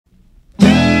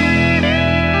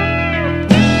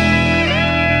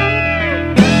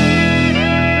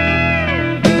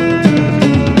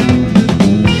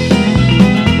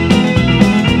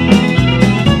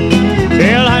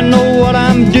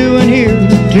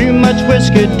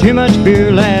whiskey, too much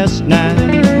beer last night.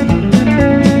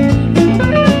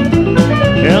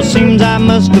 Well, seems I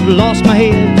must have lost my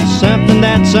head. Something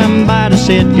that somebody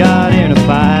said got in a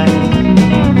fight.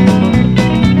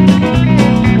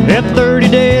 At 30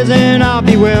 days and I'll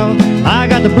be well. I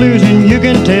got the blues and you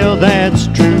can tell that's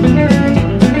true.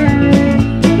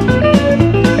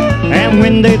 And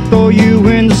when they throw you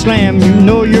in the slam, you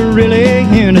know you're really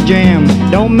in a jam.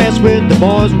 Don't mess with the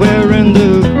boys wearing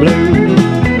the blue.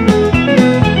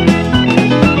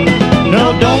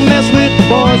 No, don't mess with the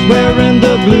boys wearing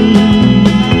the blue.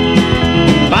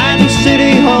 Fighting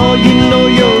City Hall, you know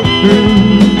you're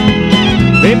through.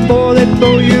 Before they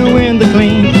throw you in the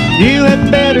clean, you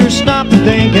had better stop and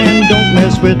think, and don't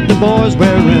mess with the boys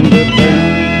wearing the blue.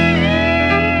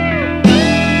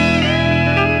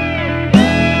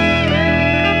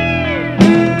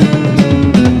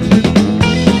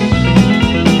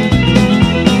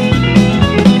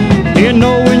 You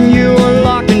know when you are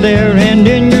locked in there and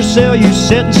in your cell you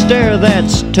sit and stare,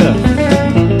 that's tough.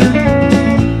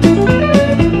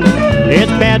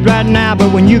 It's bad right now,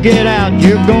 but when you get out,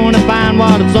 you're gonna find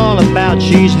what it's all about.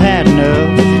 She's had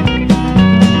enough.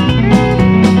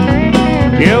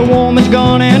 Your woman's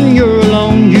gone and you're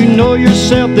alone. You know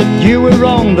yourself that you were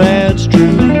wrong, that's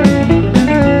true.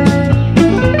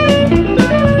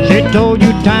 She told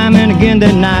you time and again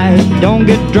that night, don't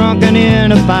get drunk and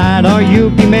in a fight, or you'll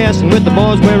be messing with the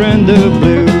boys wearing the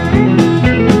blue.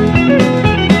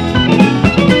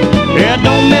 Yeah,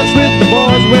 don't mess with the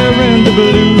boys wearing the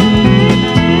blue,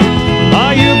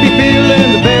 or you'll be feeling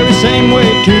the very same way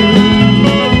too.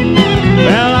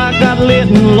 Well, I got lit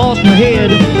and lost my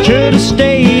head. Should have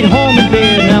stayed home in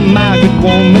bed. Now my good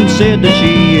woman said that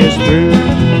she is through.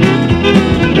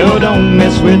 No, don't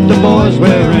mess with the boys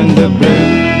wearing the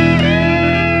blue.